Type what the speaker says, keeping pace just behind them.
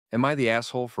Am I the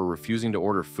asshole for refusing to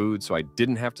order food so I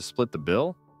didn't have to split the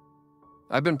bill?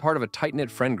 I've been part of a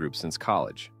tight-knit friend group since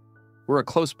college. We're a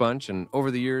close bunch, and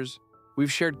over the years,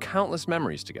 we've shared countless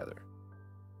memories together.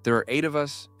 There are 8 of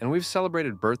us, and we've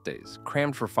celebrated birthdays,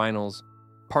 crammed for finals,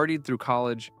 partied through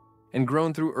college, and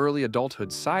grown through early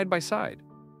adulthood side by side.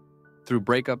 Through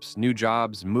breakups, new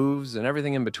jobs, moves, and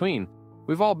everything in between,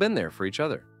 we've all been there for each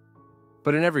other.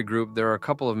 But in every group, there are a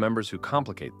couple of members who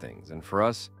complicate things, and for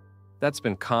us, that's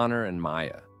been Connor and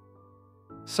Maya.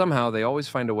 Somehow, they always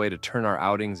find a way to turn our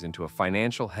outings into a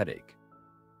financial headache.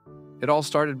 It all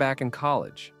started back in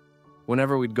college.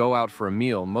 Whenever we'd go out for a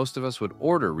meal, most of us would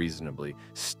order reasonably,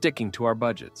 sticking to our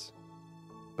budgets.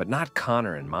 But not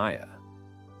Connor and Maya.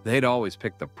 They'd always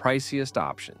pick the priciest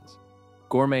options: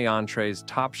 gourmet entrees,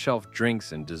 top-shelf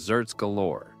drinks, and desserts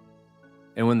galore.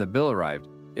 And when the bill arrived,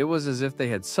 it was as if they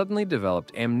had suddenly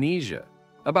developed amnesia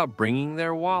about bringing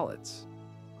their wallets.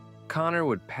 Connor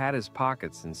would pat his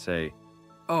pockets and say,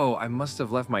 "Oh, I must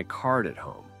have left my card at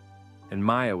home." And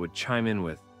Maya would chime in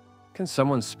with, "Can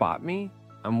someone spot me?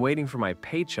 I'm waiting for my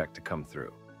paycheck to come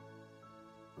through."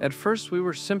 At first, we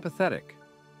were sympathetic.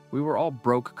 We were all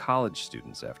broke college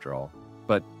students, after all.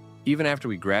 But even after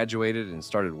we graduated and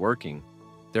started working,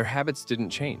 their habits didn't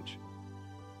change.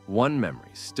 One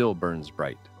memory still burns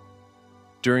bright.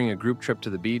 During a group trip to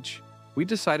the beach, we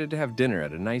decided to have dinner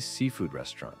at a nice seafood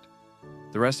restaurant.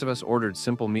 The rest of us ordered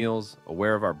simple meals,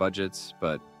 aware of our budgets,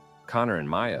 but Connor and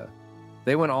Maya,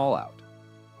 they went all out.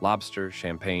 Lobster,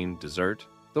 champagne, dessert,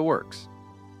 the works.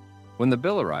 When the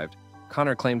bill arrived,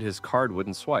 Connor claimed his card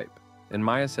wouldn't swipe, and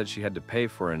Maya said she had to pay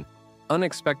for an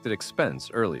unexpected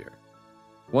expense earlier.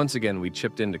 Once again, we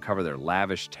chipped in to cover their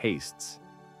lavish tastes,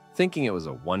 thinking it was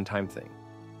a one-time thing.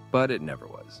 But it never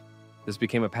was. This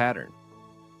became a pattern.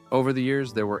 Over the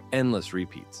years, there were endless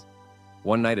repeats.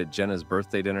 One night at Jenna's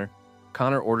birthday dinner,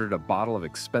 Connor ordered a bottle of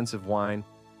expensive wine,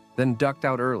 then ducked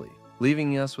out early,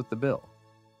 leaving us with the bill.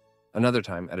 Another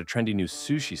time, at a trendy new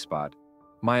sushi spot,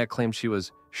 Maya claimed she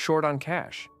was short on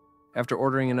cash after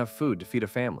ordering enough food to feed a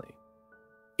family.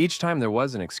 Each time there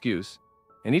was an excuse,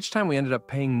 and each time we ended up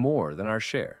paying more than our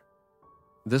share.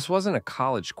 This wasn't a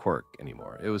college quirk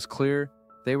anymore. It was clear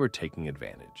they were taking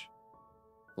advantage.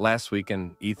 Last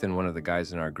weekend, Ethan, one of the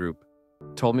guys in our group,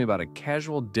 told me about a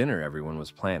casual dinner everyone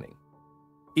was planning.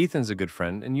 Ethan's a good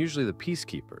friend and usually the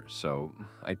peacekeeper, so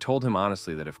I told him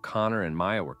honestly that if Connor and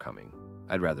Maya were coming,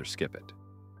 I'd rather skip it.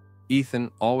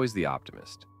 Ethan, always the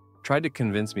optimist, tried to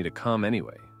convince me to come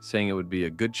anyway, saying it would be a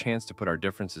good chance to put our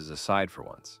differences aside for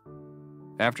once.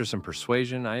 After some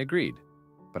persuasion, I agreed,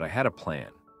 but I had a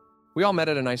plan. We all met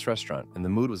at a nice restaurant, and the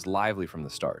mood was lively from the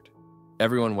start.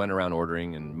 Everyone went around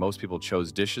ordering, and most people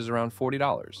chose dishes around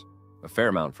 $40, a fair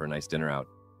amount for a nice dinner out.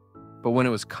 But when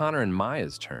it was Connor and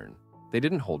Maya's turn, they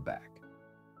didn't hold back.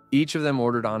 Each of them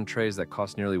ordered entrees that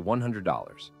cost nearly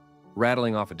 $100,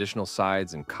 rattling off additional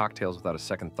sides and cocktails without a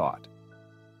second thought.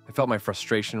 I felt my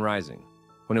frustration rising.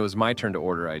 When it was my turn to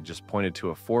order, I just pointed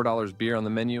to a $4 beer on the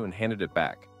menu and handed it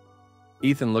back.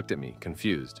 Ethan looked at me,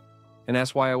 confused, and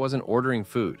asked why I wasn't ordering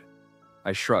food.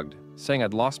 I shrugged, saying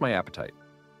I'd lost my appetite.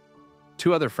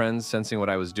 2 other friends, sensing what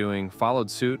I was doing, followed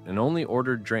suit and only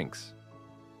ordered drinks.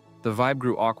 The vibe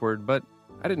grew awkward, but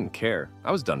I didn't care.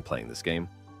 I was done playing this game.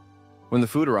 When the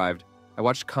food arrived, I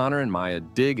watched Connor and Maya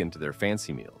dig into their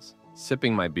fancy meals,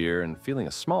 sipping my beer and feeling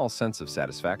a small sense of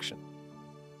satisfaction.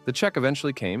 The check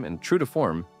eventually came, and true to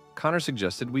form, Connor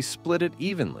suggested we split it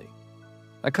evenly.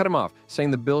 I cut him off,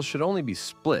 saying the bill should only be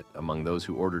split among those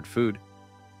who ordered food.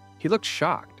 He looked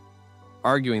shocked,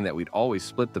 arguing that we'd always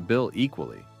split the bill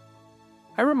equally.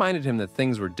 I reminded him that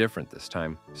things were different this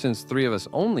time, since 3 of us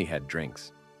only had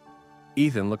drinks.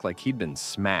 Ethan looked like he'd been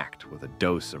smacked with a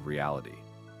dose of reality.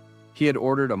 He had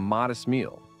ordered a modest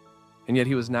meal, and yet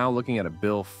he was now looking at a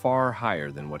bill far higher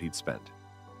than what he'd spent.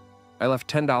 I left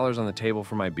 $10 on the table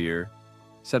for my beer,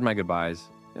 said my goodbyes,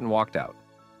 and walked out,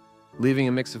 leaving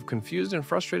a mix of confused and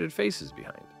frustrated faces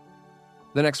behind.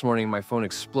 The next morning, my phone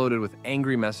exploded with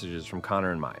angry messages from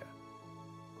Connor and Maya.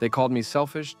 They called me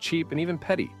selfish, cheap, and even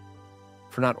petty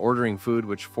for not ordering food,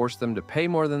 which forced them to pay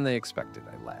more than they expected.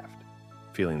 I laughed,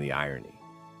 feeling the irony.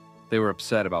 They were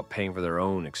upset about paying for their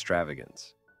own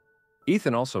extravagance.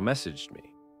 Ethan also messaged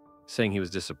me, saying he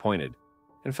was disappointed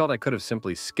and felt I could have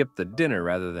simply skipped the dinner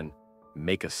rather than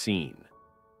make a scene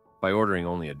by ordering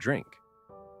only a drink.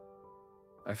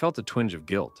 I felt a twinge of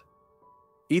guilt.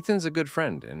 Ethan's a good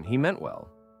friend, and he meant well,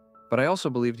 but I also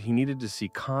believed he needed to see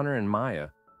Connor and Maya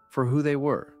for who they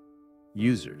were,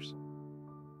 users.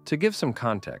 To give some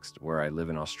context, where I live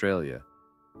in Australia,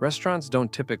 restaurants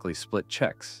don't typically split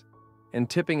checks, and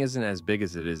tipping isn't as big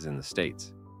as it is in the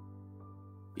States.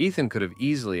 Ethan could have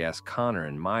easily asked Connor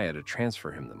and Maya to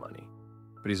transfer him the money,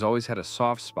 but he's always had a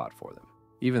soft spot for them,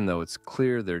 even though it's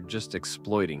clear they're just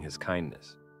exploiting his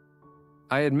kindness.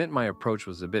 I admit my approach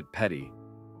was a bit petty,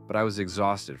 but I was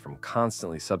exhausted from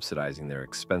constantly subsidizing their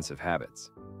expensive habits.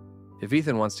 If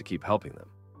Ethan wants to keep helping them,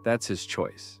 that's his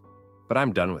choice, but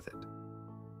I'm done with it.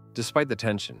 Despite the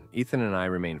tension, Ethan and I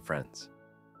remain friends.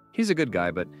 He's a good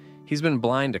guy, but he's been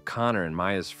blind to Connor and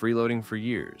Maya's freeloading for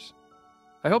years.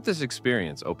 I hope this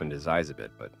experience opened his eyes a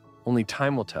bit, but only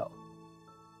time will tell.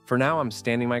 For now, I'm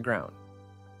standing my ground.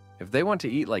 If they want to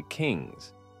eat like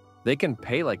kings, they can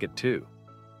pay like it too.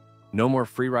 No more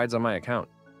free rides on my account.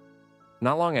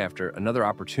 Not long after, another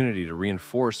opportunity to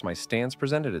reinforce my stance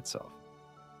presented itself.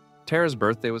 Tara's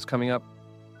birthday was coming up,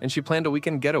 and she planned a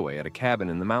weekend getaway at a cabin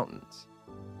in the mountains.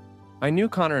 I knew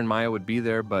Connor and Maya would be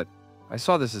there, but I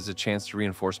saw this as a chance to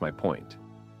reinforce my point.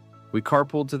 We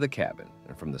carpooled to the cabin,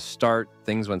 and from the start,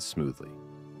 things went smoothly.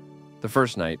 The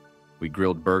first night, we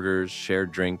grilled burgers,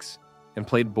 shared drinks, and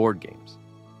played board games.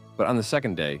 But on the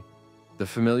second day, the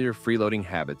familiar freeloading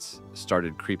habits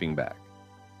started creeping back.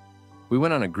 We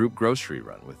went on a group grocery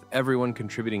run with everyone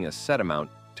contributing a set amount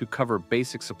to cover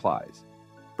basic supplies,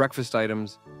 breakfast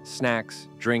items, snacks,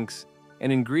 drinks,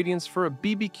 and ingredients for a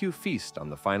BBQ feast on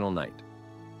the final night.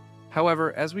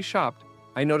 However, as we shopped,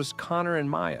 I noticed Connor and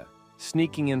Maya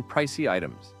sneaking in pricey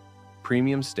items,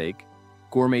 premium steak,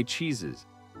 gourmet cheeses,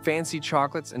 fancy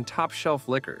chocolates, and top-shelf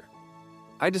liquor.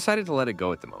 I decided to let it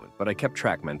go at the moment, but I kept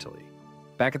track mentally.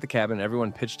 Back at the cabin,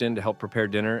 everyone pitched in to help prepare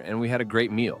dinner, and we had a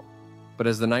great meal. But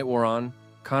as the night wore on,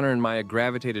 Connor and Maya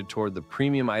gravitated toward the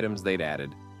premium items they'd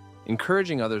added,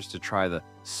 encouraging others to try the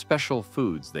special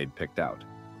foods they'd picked out.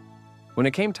 When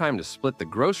it came time to split the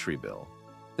grocery bill,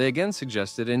 they again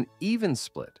suggested an even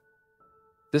split.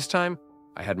 This time,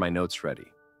 I had my notes ready.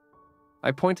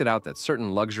 I pointed out that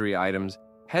certain luxury items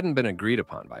hadn't been agreed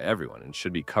upon by everyone and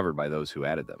should be covered by those who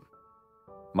added them.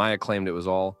 Maya claimed it was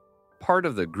all part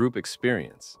of the group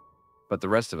experience, but the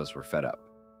rest of us were fed up.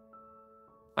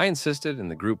 I insisted and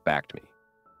the group backed me.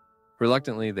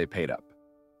 Reluctantly, they paid up,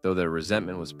 though their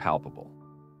resentment was palpable.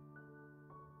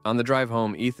 On the drive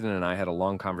home, Ethan and I had a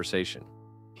long conversation.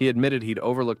 He admitted he'd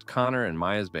overlooked Connor and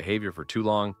Maya's behavior for too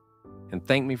long and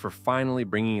thanked me for finally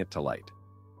bringing it to light.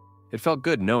 It felt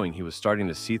good knowing he was starting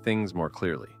to see things more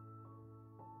clearly.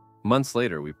 Months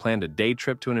later, we planned a day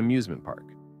trip to an amusement park.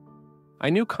 I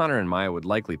knew Connor and Maya would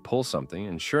likely pull something,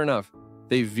 and sure enough,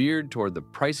 they veered toward the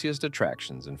priciest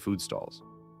attractions and food stalls.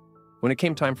 When it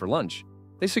came time for lunch,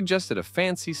 they suggested a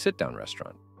fancy sit-down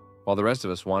restaurant, while the rest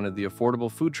of us wanted the affordable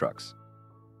food trucks.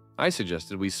 I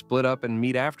suggested we split up and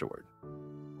meet afterward.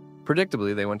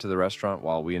 Predictably, they went to the restaurant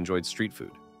while we enjoyed street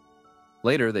food.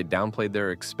 Later, they downplayed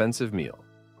their expensive meal,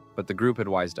 but the group had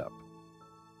wised up.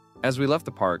 As we left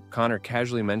the park, Connor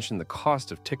casually mentioned the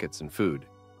cost of tickets and food,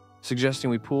 suggesting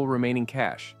we pool remaining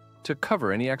cash to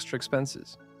cover any extra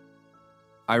expenses.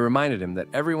 I reminded him that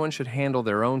everyone should handle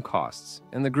their own costs,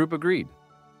 and the group agreed.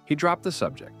 He dropped the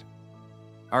subject.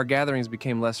 Our gatherings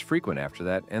became less frequent after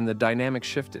that, and the dynamic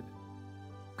shifted.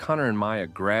 Connor and Maya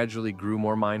gradually grew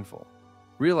more mindful,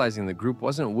 realizing the group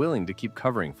wasn't willing to keep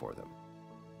covering for them.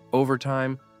 Over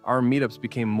time, our meetups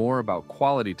became more about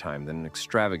quality time than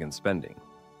extravagant spending.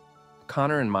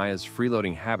 Connor and Maya's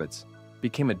freeloading habits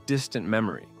became a distant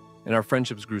memory, and our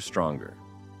friendships grew stronger.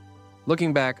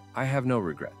 Looking back, I have no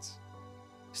regrets.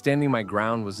 Standing my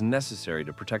ground was necessary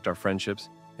to protect our friendships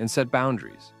and set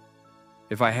boundaries.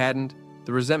 If I hadn't,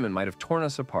 the resentment might have torn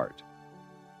us apart.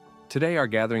 Today, our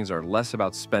gatherings are less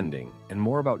about spending and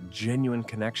more about genuine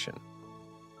connection.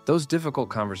 Those difficult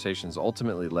conversations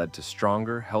ultimately led to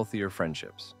stronger, healthier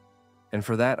friendships. And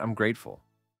for that, I'm grateful.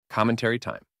 Commentary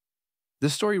time.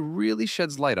 This story really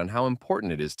sheds light on how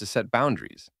important it is to set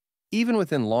boundaries, even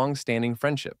within long-standing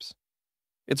friendships.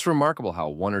 It's remarkable how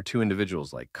one or two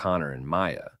individuals like Connor and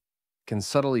Maya can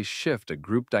subtly shift a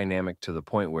group dynamic to the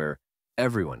point where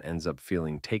everyone ends up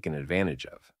feeling taken advantage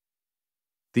of.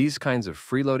 These kinds of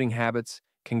freeloading habits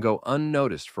can go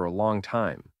unnoticed for a long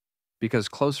time because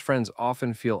close friends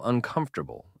often feel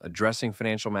uncomfortable addressing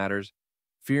financial matters,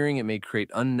 fearing it may create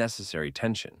unnecessary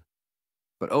tension.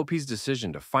 But OP's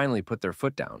decision to finally put their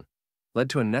foot down led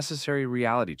to a necessary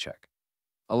reality check,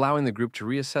 allowing the group to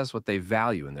reassess what they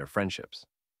value in their friendships.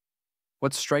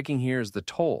 What's striking here is the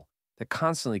toll that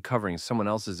constantly covering someone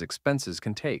else's expenses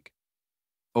can take.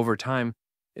 Over time,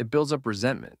 it builds up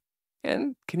resentment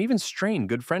and can even strain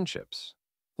good friendships,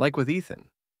 like with Ethan,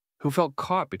 who felt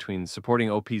caught between supporting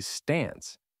OP's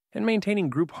stance and maintaining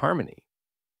group harmony.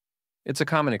 It's a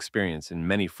common experience in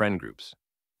many friend groups,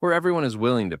 where everyone is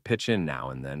willing to pitch in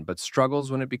now and then, but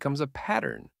struggles when it becomes a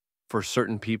pattern for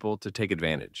certain people to take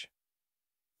advantage.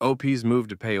 OP's move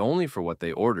to pay only for what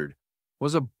they ordered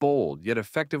was a bold yet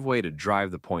effective way to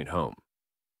drive the point home.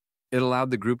 It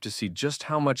allowed the group to see just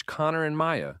how much Connor and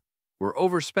Maya were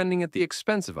overspending at the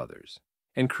expense of others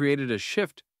and created a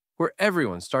shift where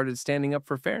everyone started standing up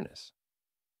for fairness.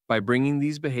 By bringing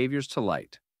these behaviors to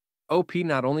light, OP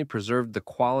not only preserved the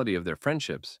quality of their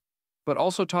friendships, but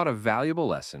also taught a valuable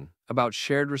lesson about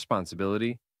shared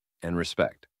responsibility and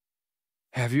respect.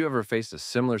 Have you ever faced a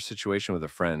similar situation with a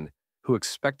friend who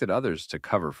expected others to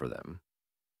cover for them?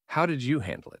 How did you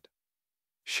handle it?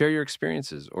 Share your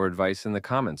experiences or advice in the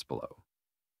comments below.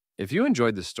 If you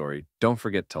enjoyed this story, don't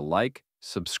forget to like,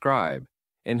 subscribe,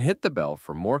 and hit the bell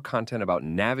for more content about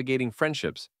navigating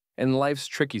friendships and life's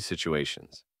tricky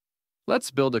situations.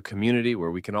 Let's build a community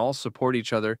where we can all support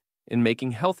each other in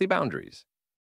making healthy boundaries.